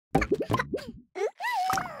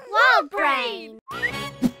Dog brain!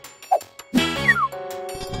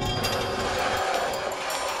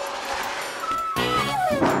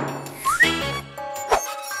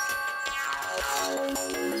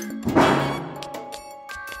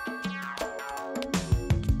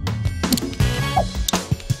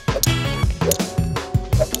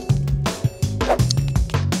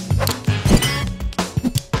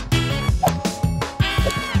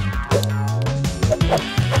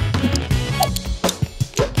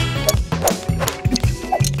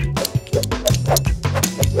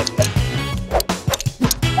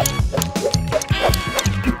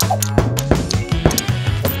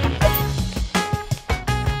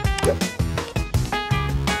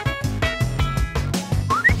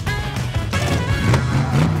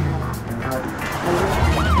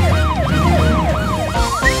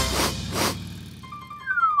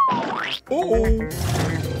 Cool.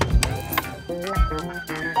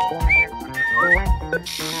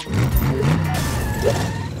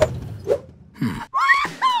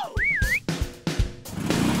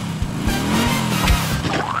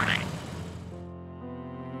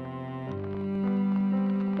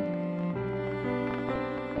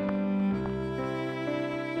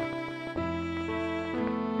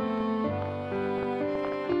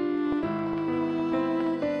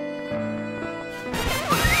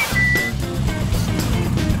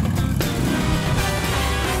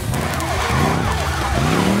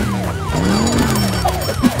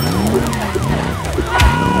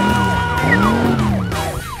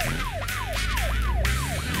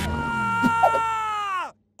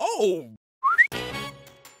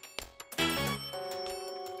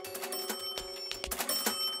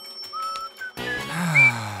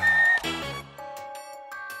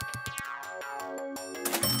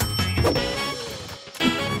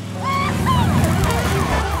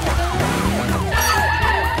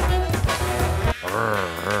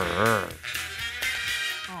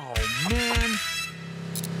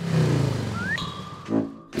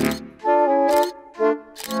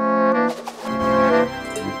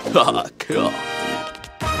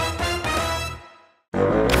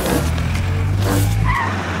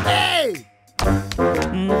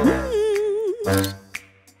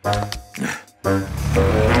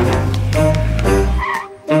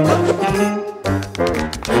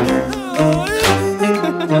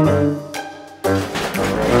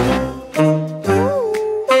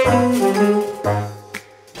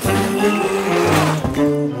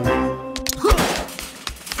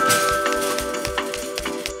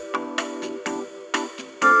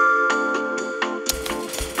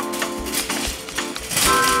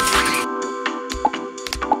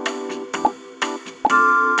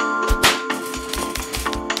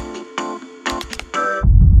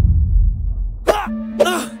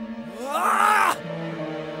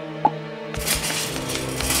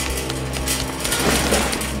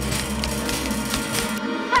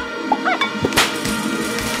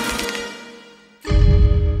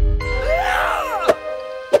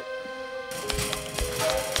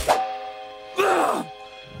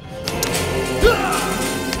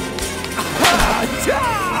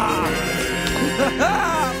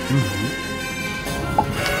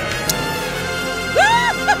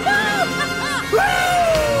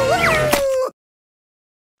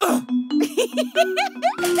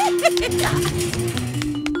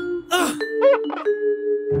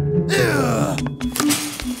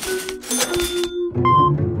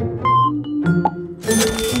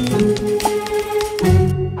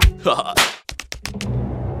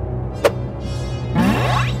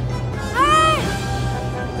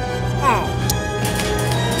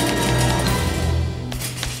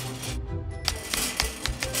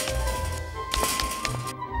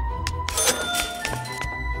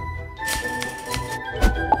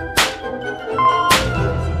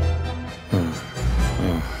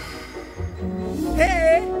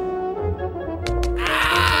 Hey!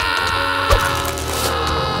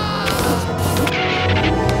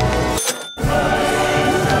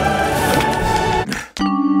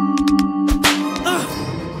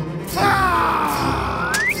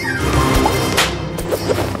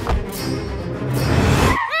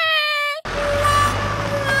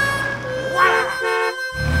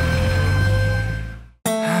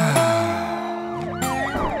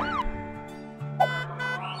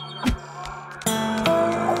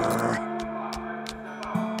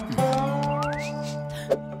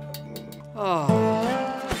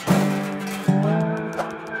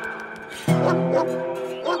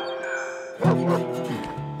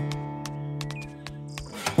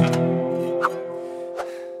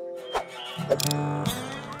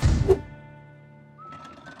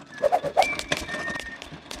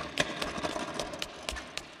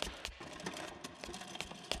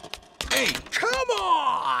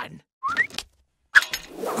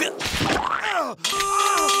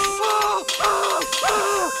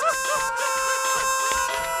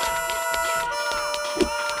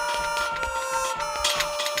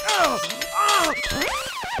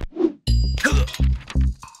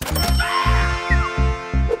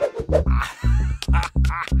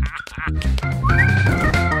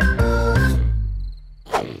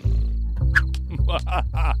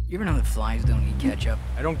 You ever know that flies don't eat ketchup?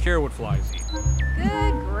 I don't care what flies eat.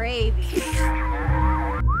 Good gravy.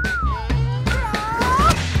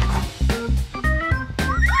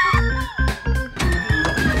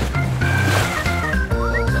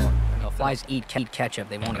 No, flies eat ketchup,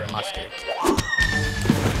 they won't eat mustard.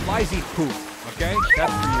 Flies eat poop, okay?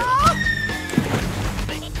 That's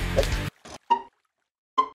for you.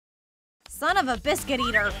 Son of a biscuit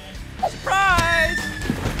eater. Surprise!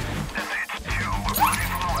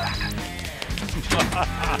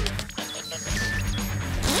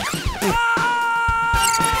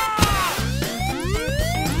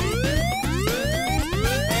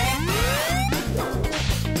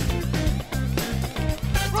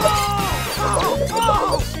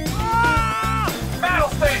 Battle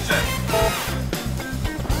station!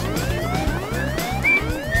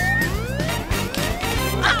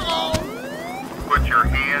 Put your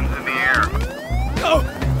hands in the air.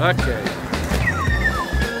 Okay.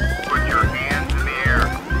 Put your hands in the air.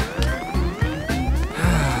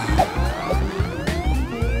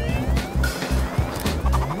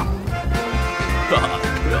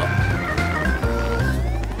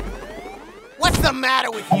 What's the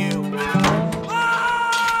matter with you?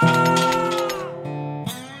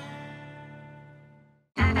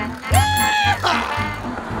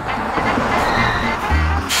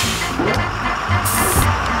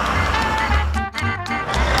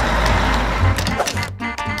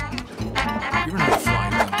 You ever know that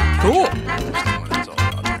flies don't eat ketchup? Cool. That's all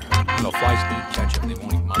about there. No, flies eat ketchup, they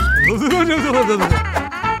won't eat mustard.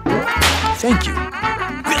 Thank you.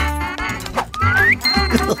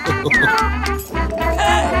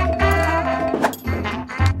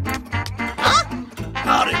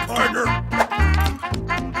 Howdy, partner.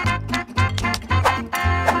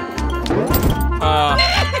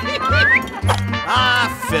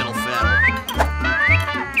 Fiddle faddle.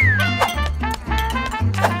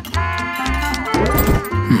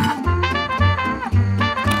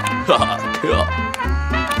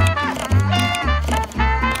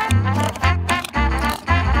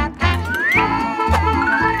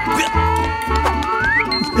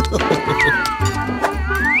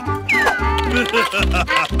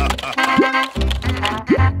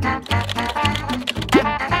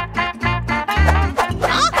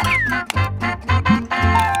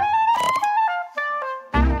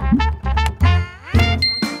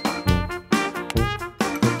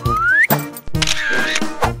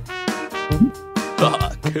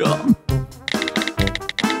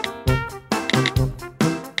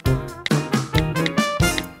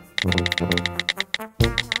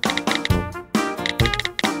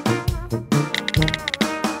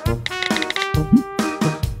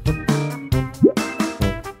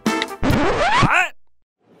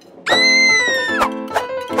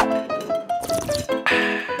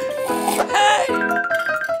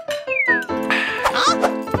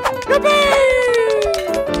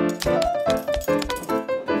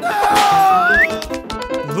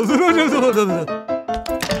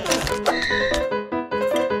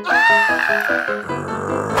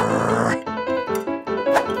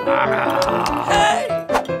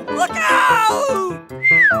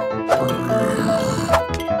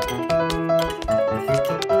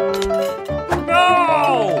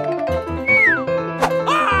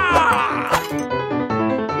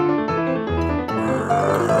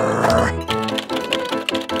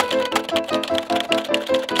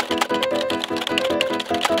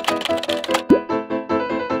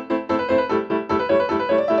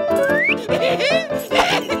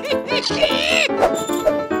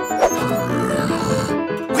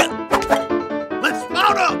 Let's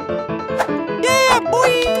mount up! Yeah,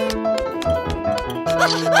 boy!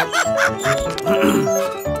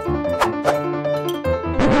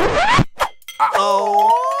 Oh.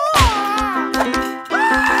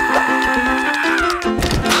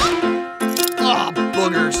 Oh,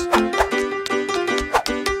 boogers.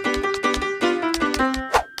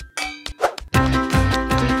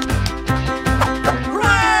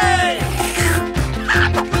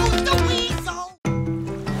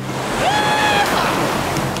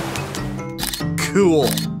 Cool.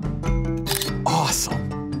 Awesome.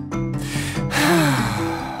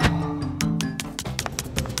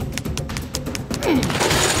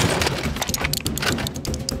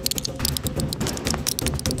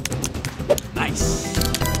 Nice.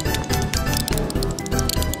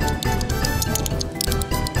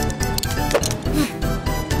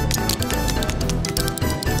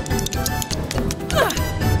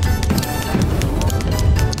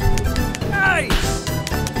 Nice!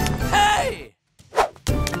 Hey!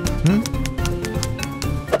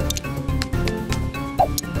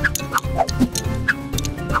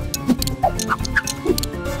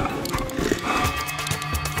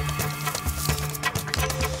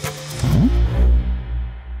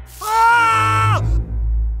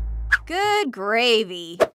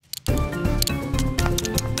 gravy.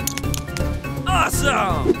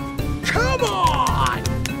 Awesome! Come on!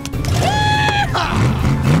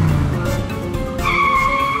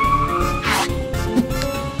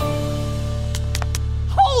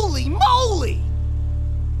 Holy moly!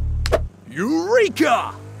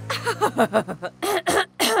 Eureka!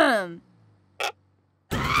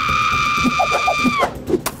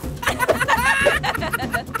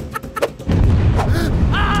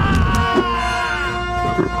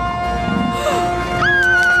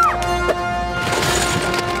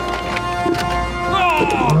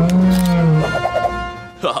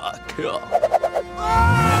 Ha, cool.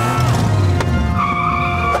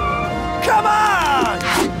 Come on!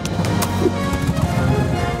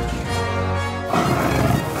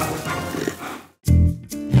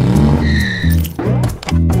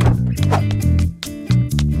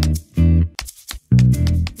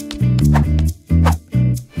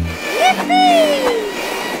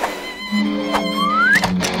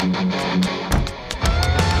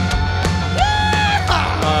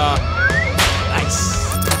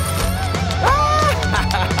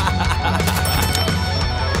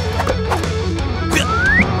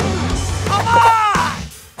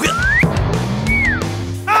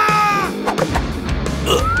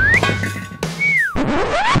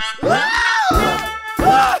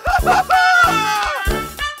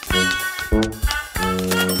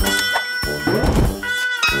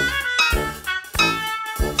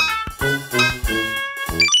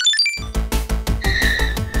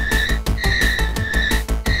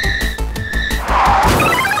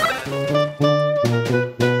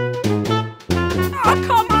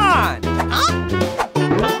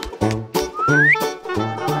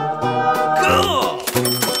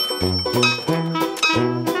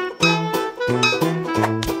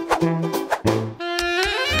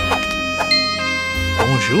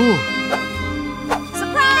 Bonjour.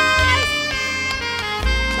 Surprise!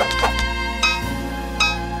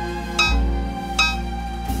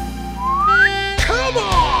 Come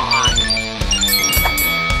on!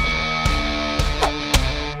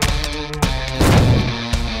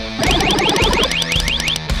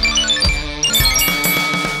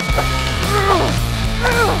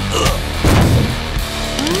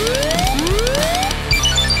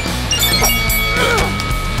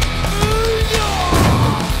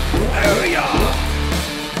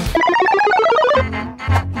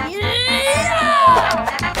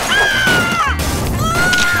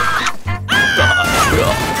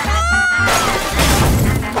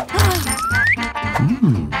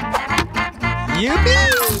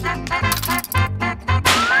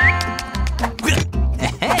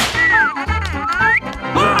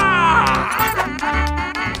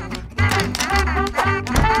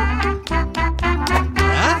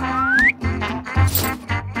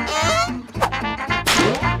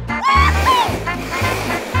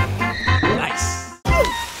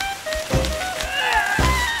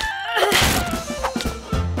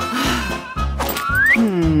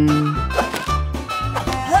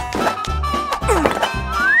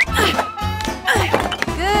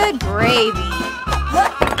 Good gravy.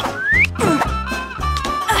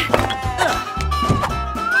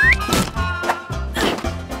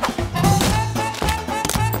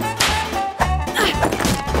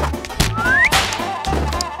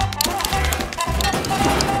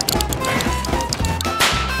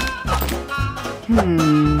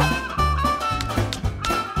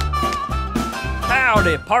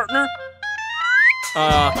 Howdy, partner.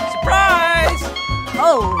 Surprise!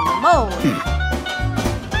 Holy moly.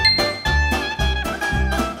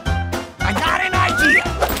 I got an idea.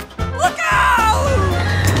 Look out!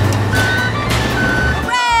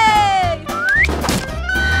 Hooray!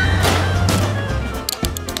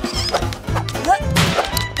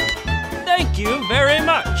 Thank you very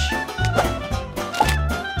much.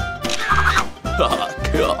 Ha,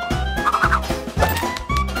 cool.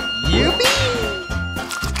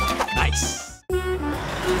 Nice.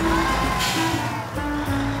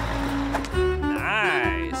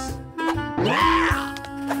 Nice.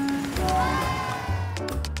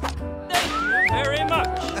 Thank you very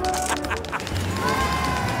much.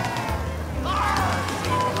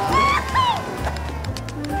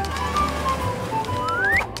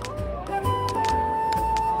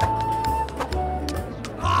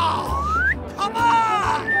 Come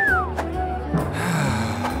on!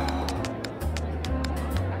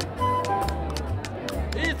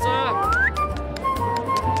 Pizza.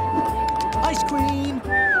 Ice cream.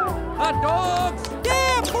 Hot dogs.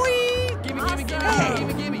 Yeah, boy.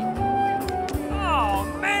 Gimme. Oh,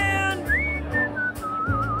 man.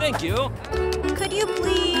 Thank you. Could you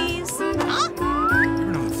please? You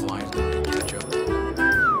know the flies don't get ketchup.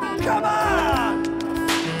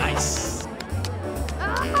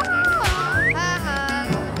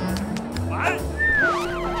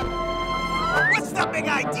 big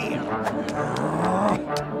idea?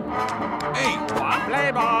 Hey, what?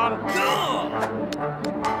 Play ball.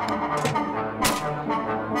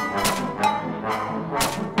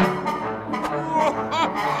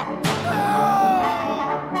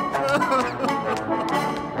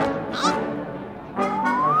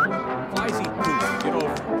 Flies eat poop. Get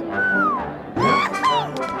over it.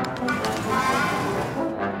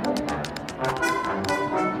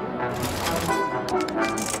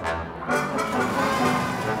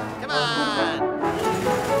 Come on.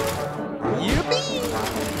 Yippee!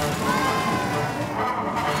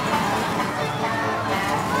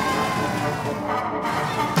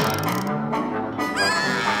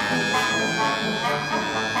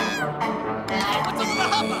 What's the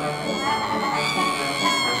problem?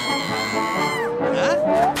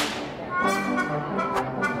 Huh?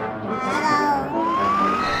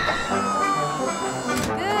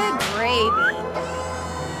 Good gravy.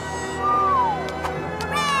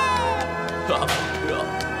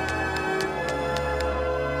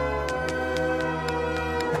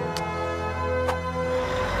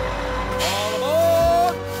 All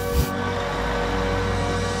aboard!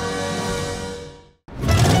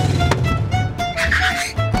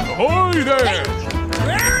 Ahoy there!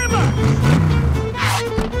 Very much.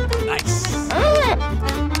 Nice.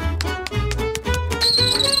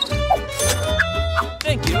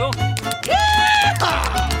 Thank you.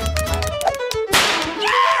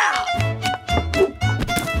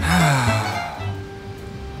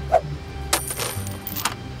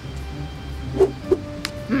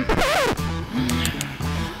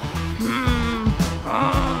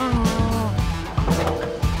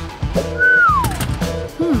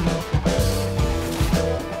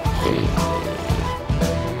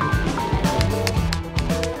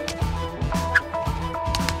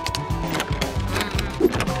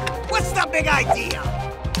 What's the big idea?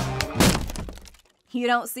 You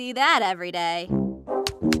don't see that every day.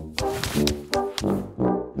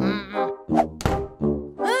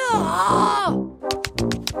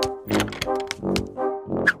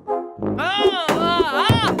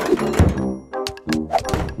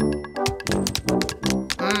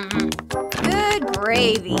 Good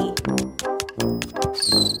gravy.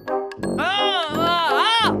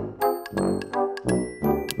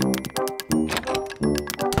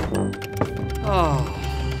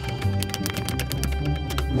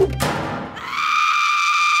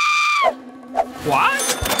 What?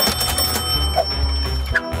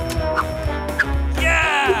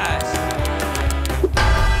 Yes!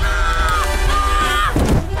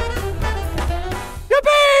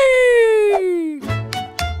 Yippee!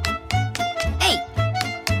 Hey,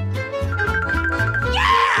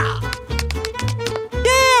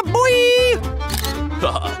 Yeah, boy!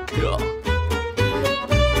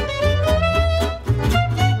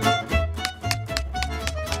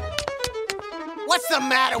 What's the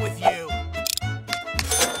matter with you?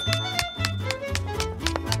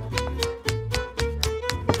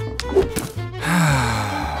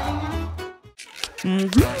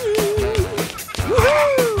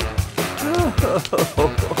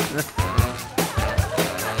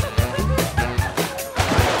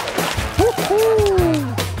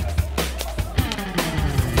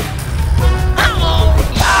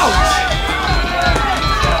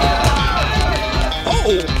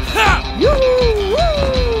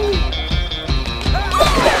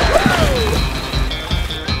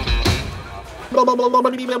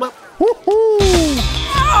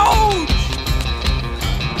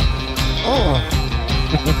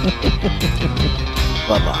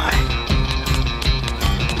 Bye-bye.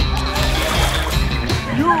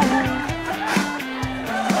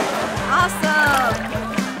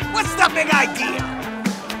 awesome. What's the big idea?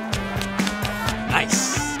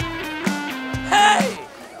 Nice. Hey!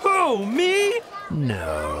 Who, me?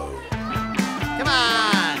 No. Come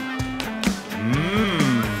on.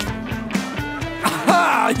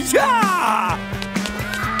 Ah, yeah!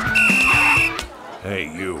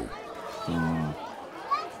 Hey, you.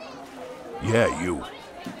 Yeah, you.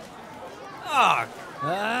 Ah,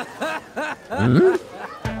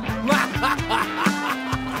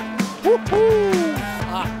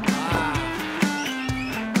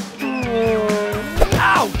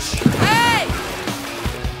 ouch! Hey!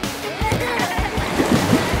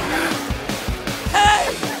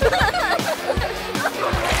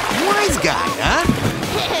 Wise guy, huh?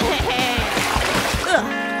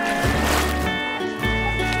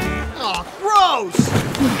 Oh, gross!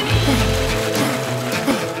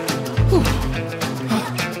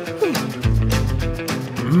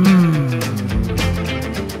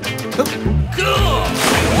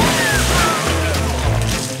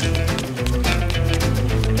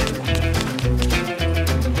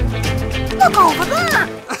 Look over there!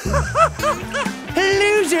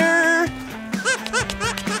 Loser!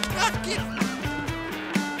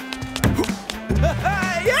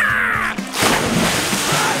 Yeah!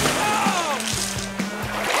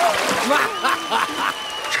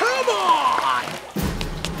 Come on!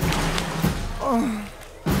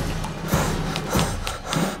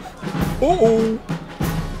 Uh-oh.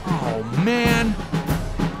 Oh, man.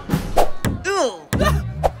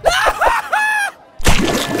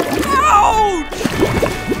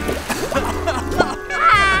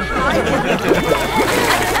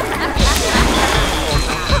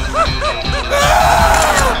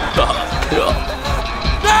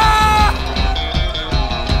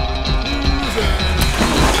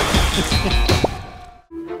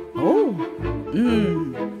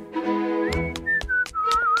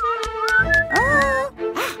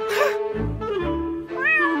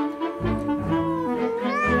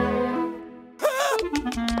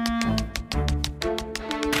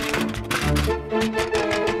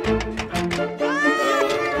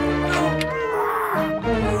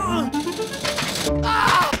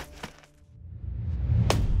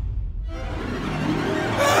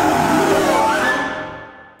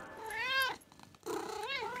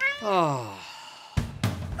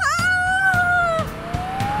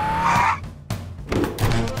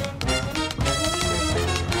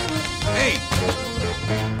 Hey!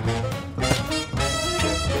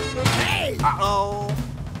 Hey! Uh-oh.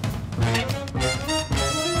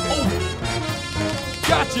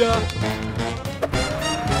 Gotcha.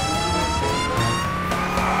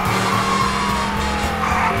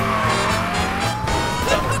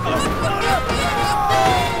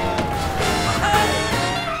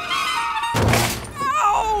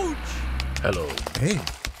 Hello. Hey.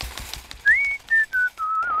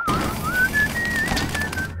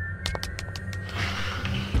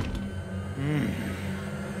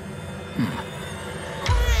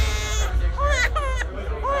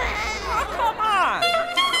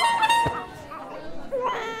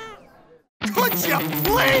 Could you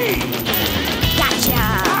please? Gotcha!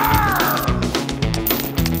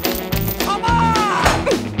 Come on!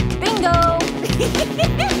 Bingo!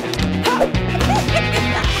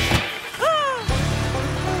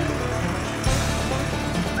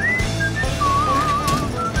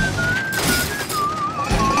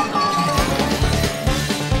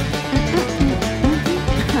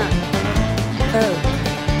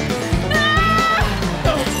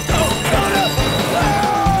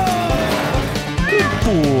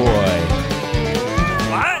 Boy.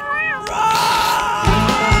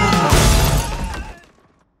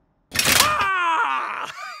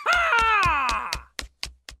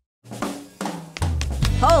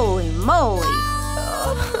 Holy moly!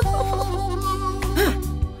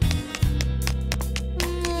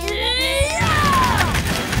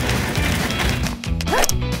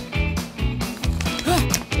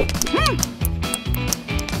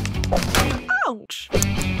 Ouch!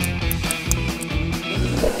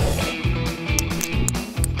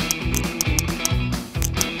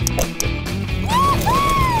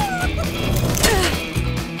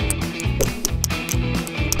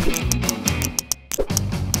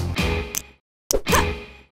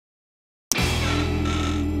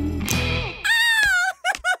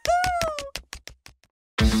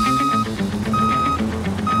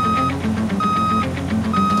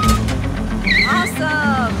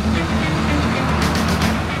 Awesome!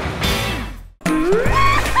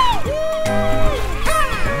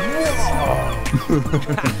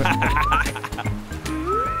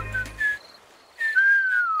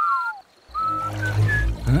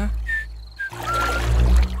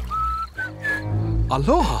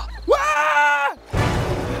 Aloha.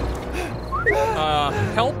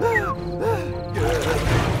 Help?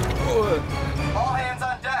 All hands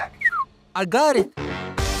on deck. I got it.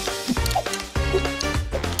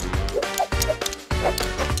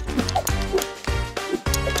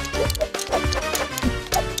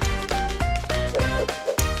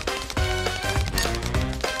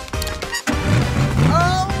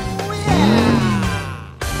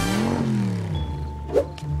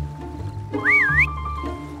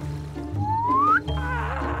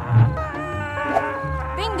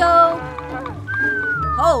 Bingo!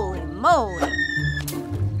 Holy moly!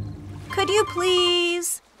 Could you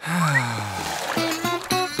please?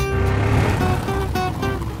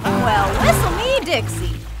 Well, whistle me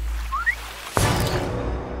Dixie.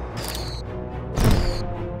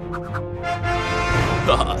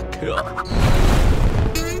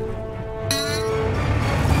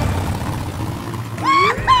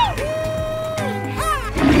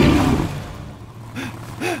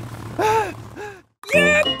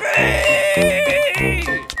 Yippee!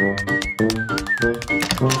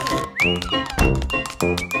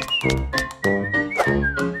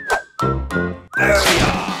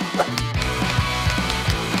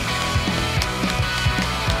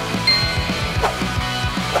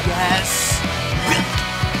 Yes!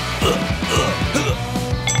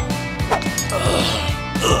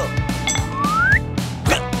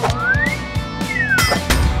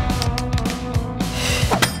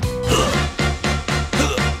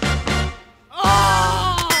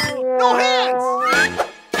 Oh! No hands!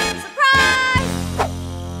 Surprise!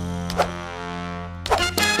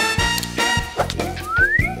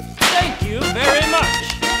 Thank you very much.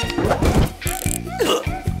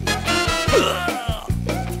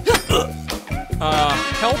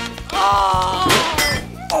 Help?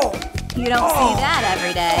 You don't see that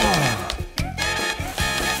every day.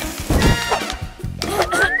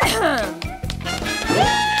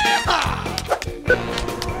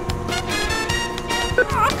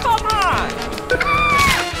 Oh, come on!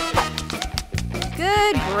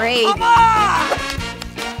 Good gravy.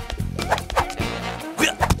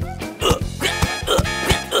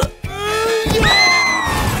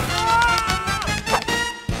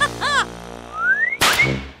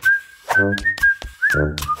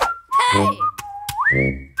 Hey!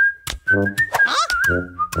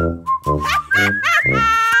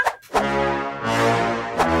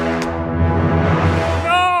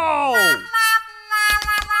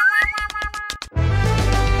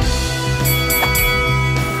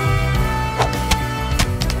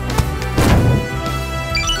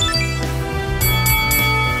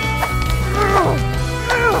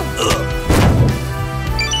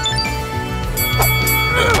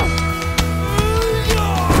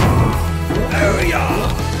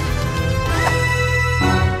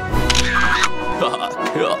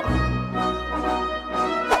 No!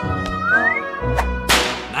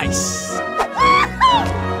 Nice!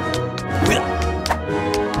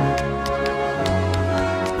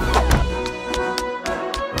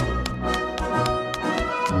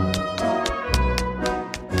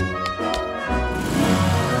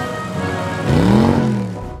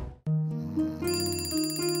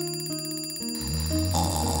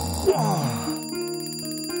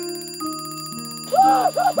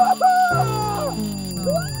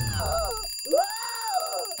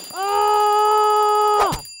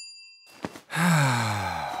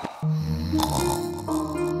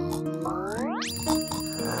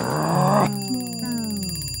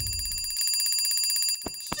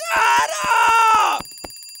 Shut up!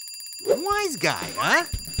 Wise guy, huh?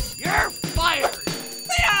 You're fired!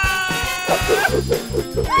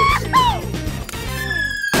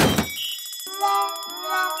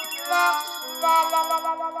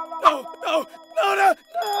 No, no, no, no, no!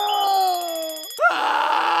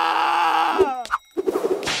 Ah!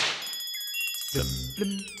 Could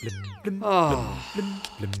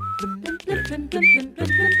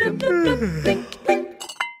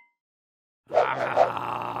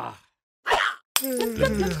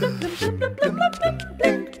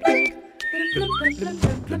you please?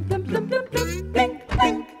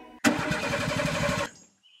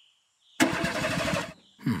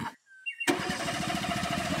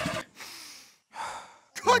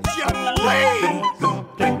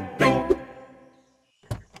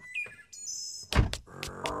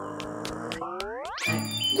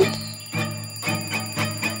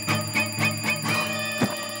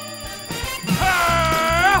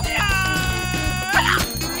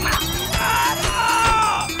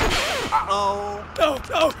 Uh-oh. No,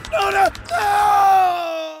 no, no, no, no!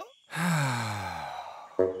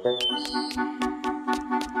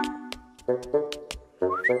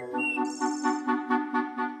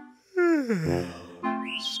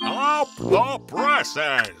 Stop the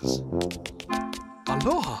presses!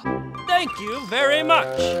 Aloha. Thank you very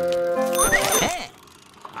much.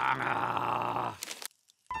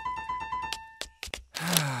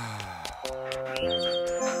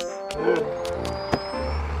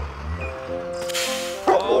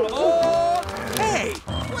 Hey,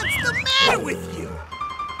 what's the matter with you?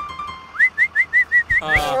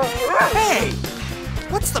 Hey,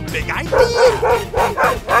 what's the big idea?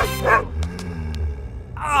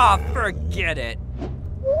 Ah, forget it.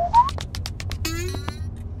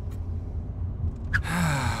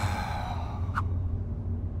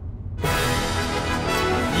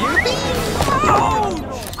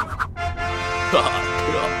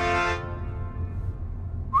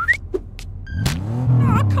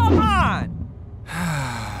 Oh, come on!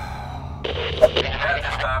 At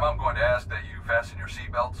this time, I'm going to ask that you fasten your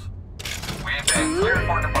seatbelts. We've been cleared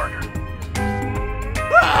for departure.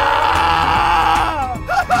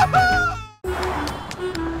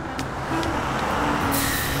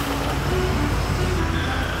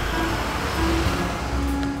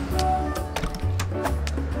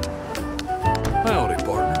 Howdy,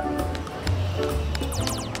 partner.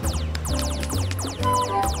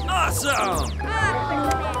 Awesome!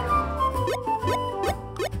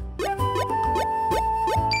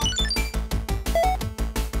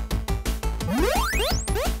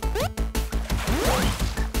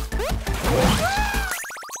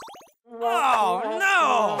 Oh,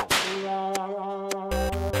 no!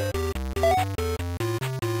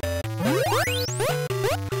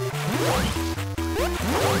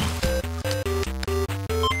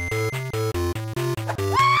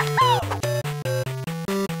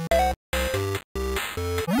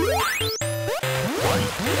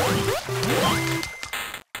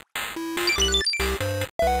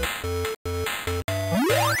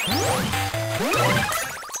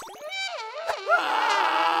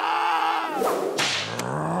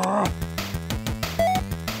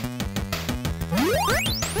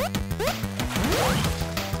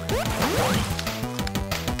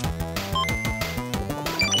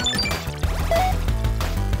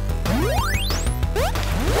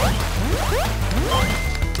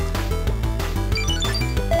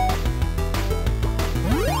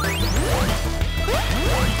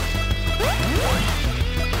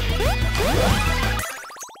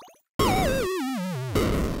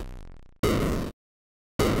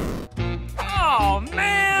 Oh,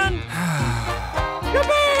 man!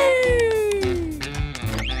 Yippee!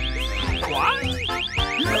 What?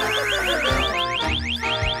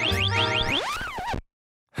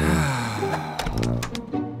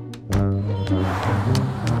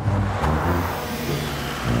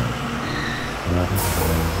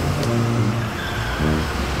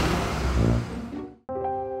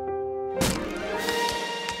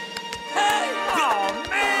 Hey! Oh,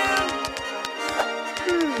 man!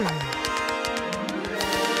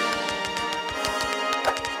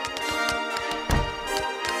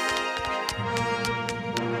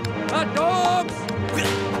 Hot dogs!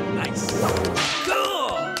 Nice.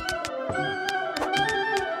 Cool.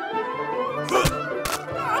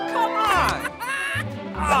 Oh, come on!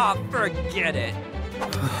 Ah, forget it.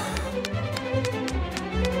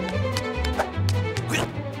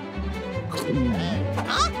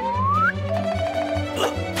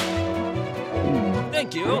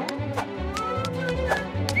 Thank you.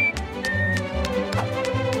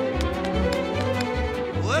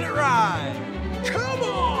 Let it ride. Come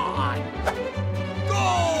on. Go.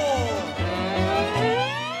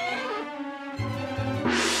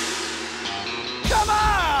 Come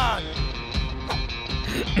on.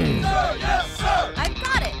 Sir, yes, sir. I've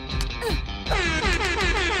got it.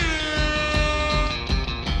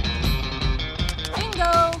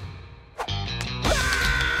 Bingo.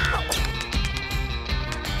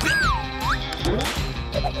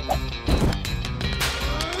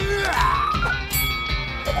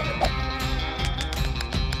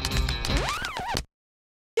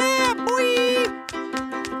 Yeah, boy.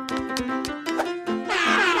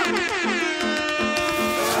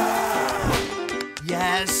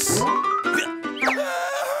 Yes.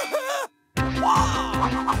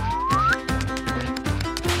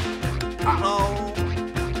 Uh-oh.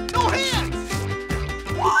 No hands.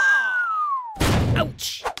 Ouch.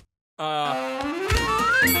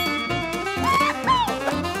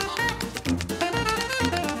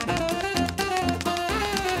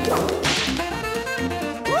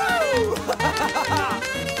 Woo!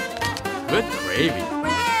 Good gravy.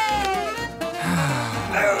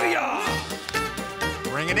 Hallelujah!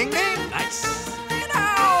 Ring-a-ding-ding! Nice. Get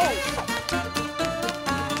out!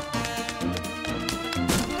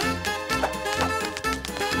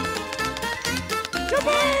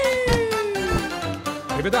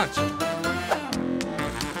 Arrivederci.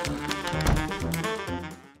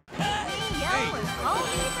 Yellow is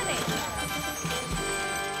only banana.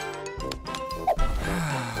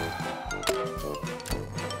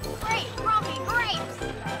 Great, frumpy grapes.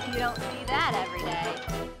 You don't see that every day.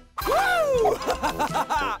 Woo!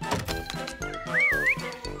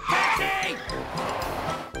 Taxi!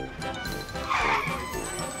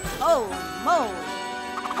 Oh, moly.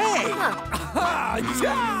 Hey!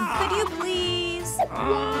 Could you please?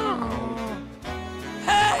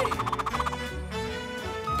 Hey!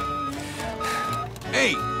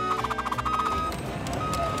 Hey!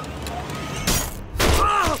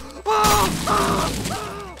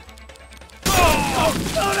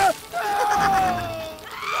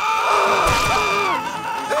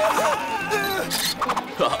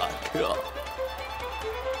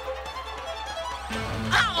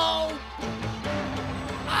 Uh-oh!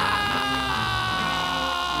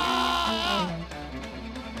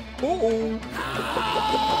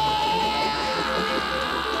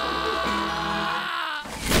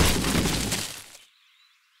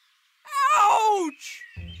 Ouch!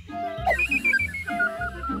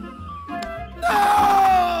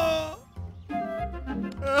 No!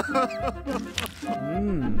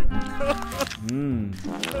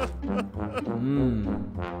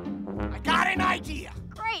 I got an idea.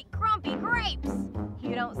 Great grumpy grapes.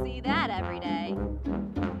 You don't see that every day.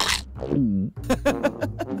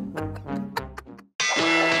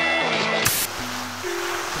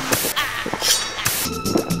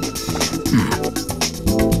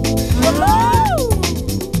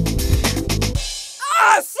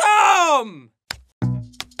 Awesome!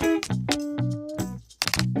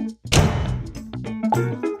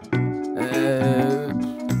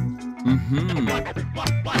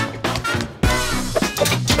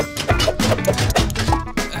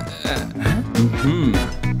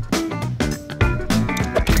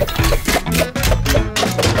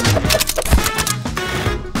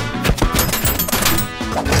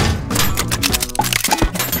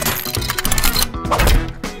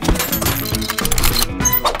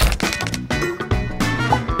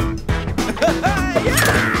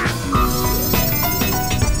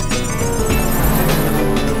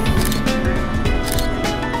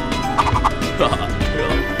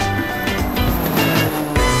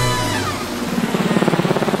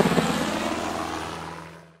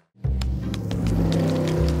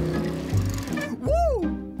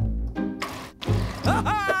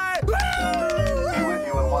 Be with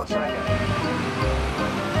you in 1 second.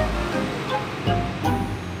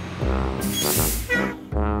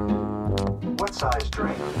 What size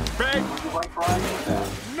drink? Big? Would you like fries with that?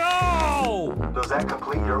 No! Does that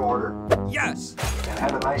complete your order? Yes. And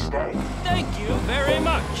have a nice day. Thank you very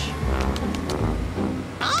much.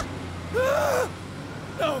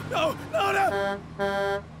 No, no, no,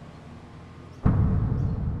 no!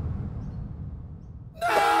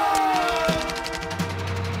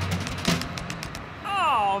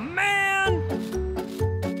 Oh, man!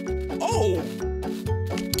 Oh!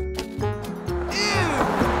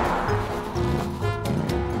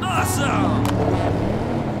 Awesome!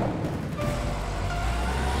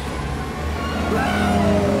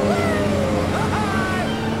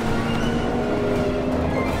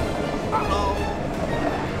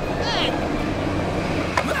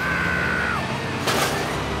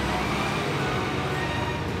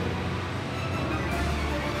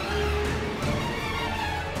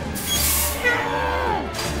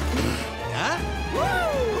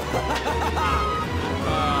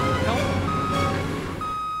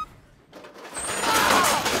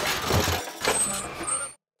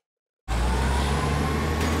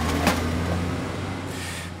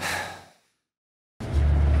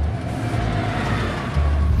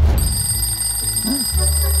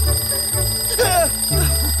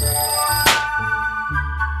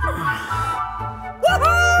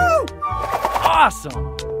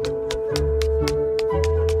 Awesome!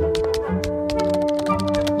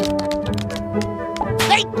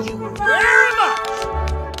 Thank you very much!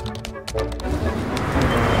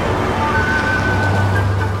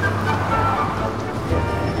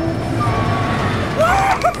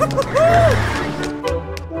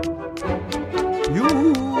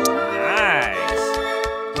 Nice!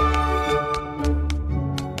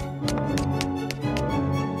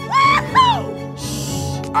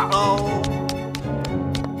 Uh-oh.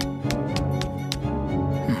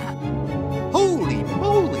 Holy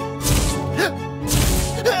moly!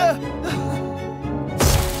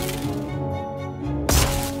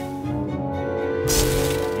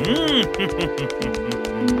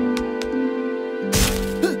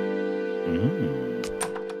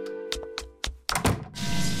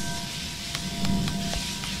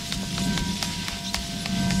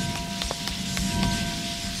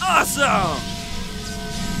 Awesome!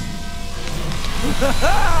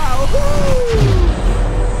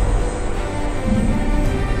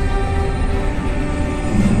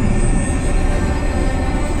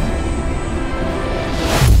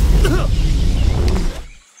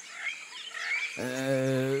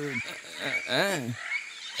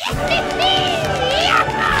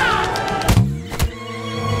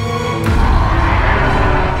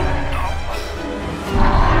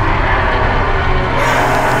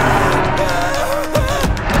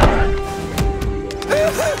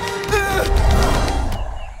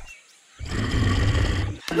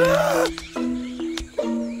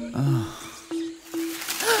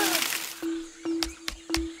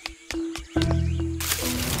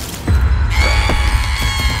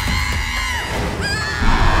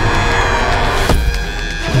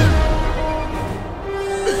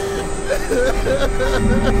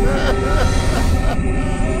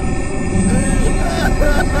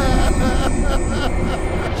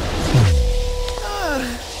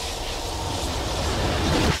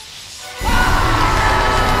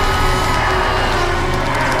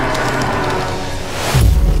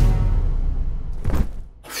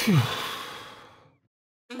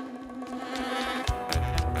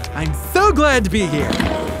 Glad to be here.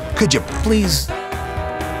 Could you please?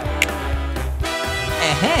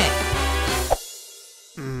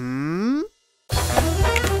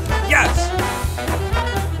 Yes!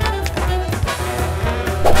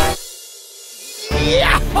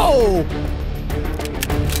 Yahoo!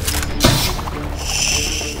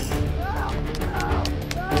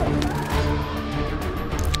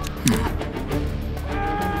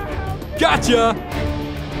 Gotcha!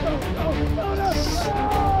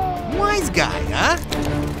 Wise guy, huh?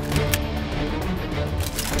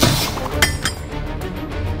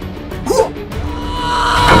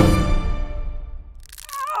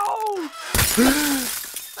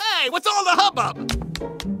 Hey, what's all the hubbub?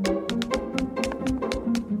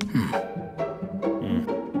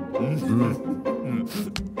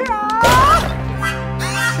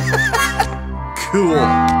 Cool.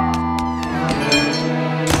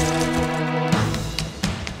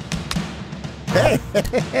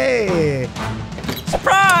 Hey!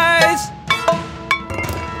 Surprise!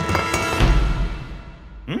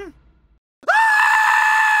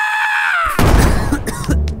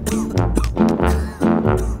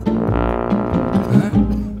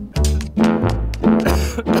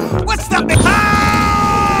 What's the big?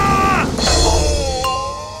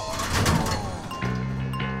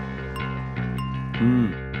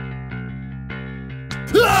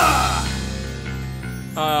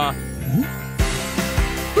 Ah!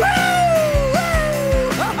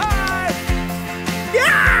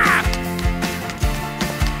 Yeah!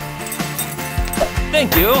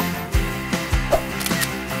 Thank you.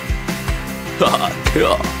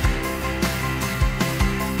 Cool.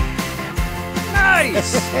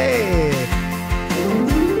 Nice! Hey!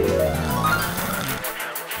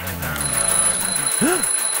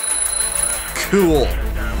 Cool.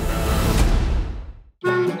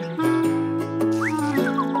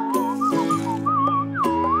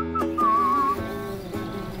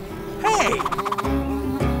 Hey!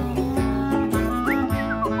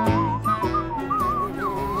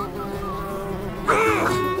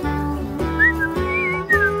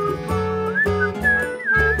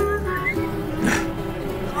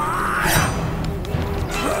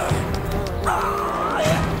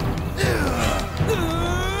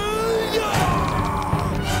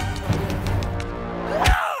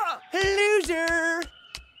 Loser!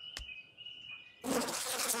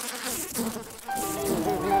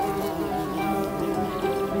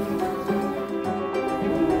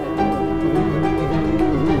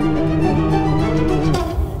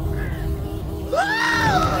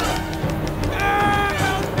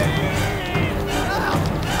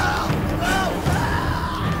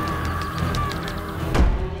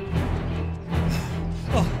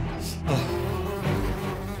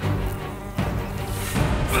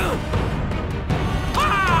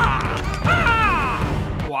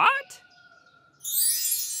 What?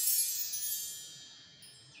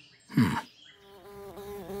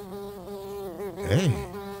 Hey.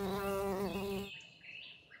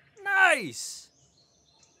 Nice!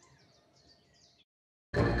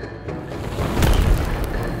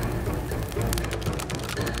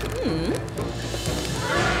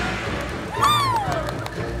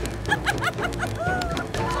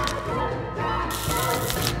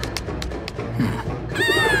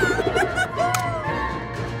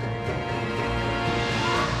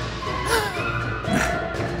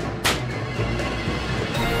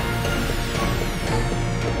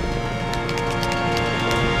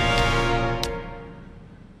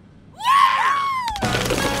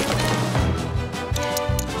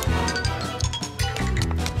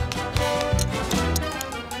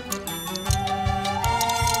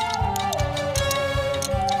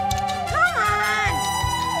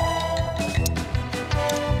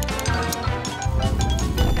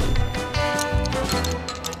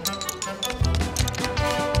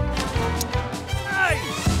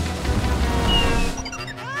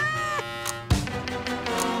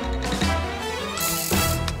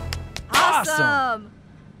 Awesome!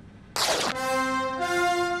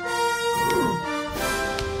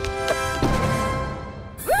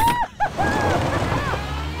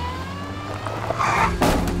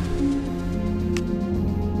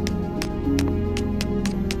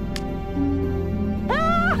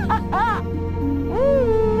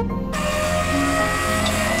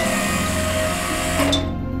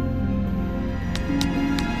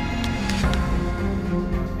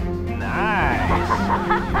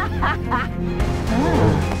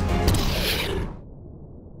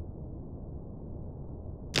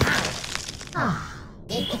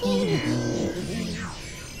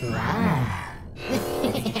 Wow.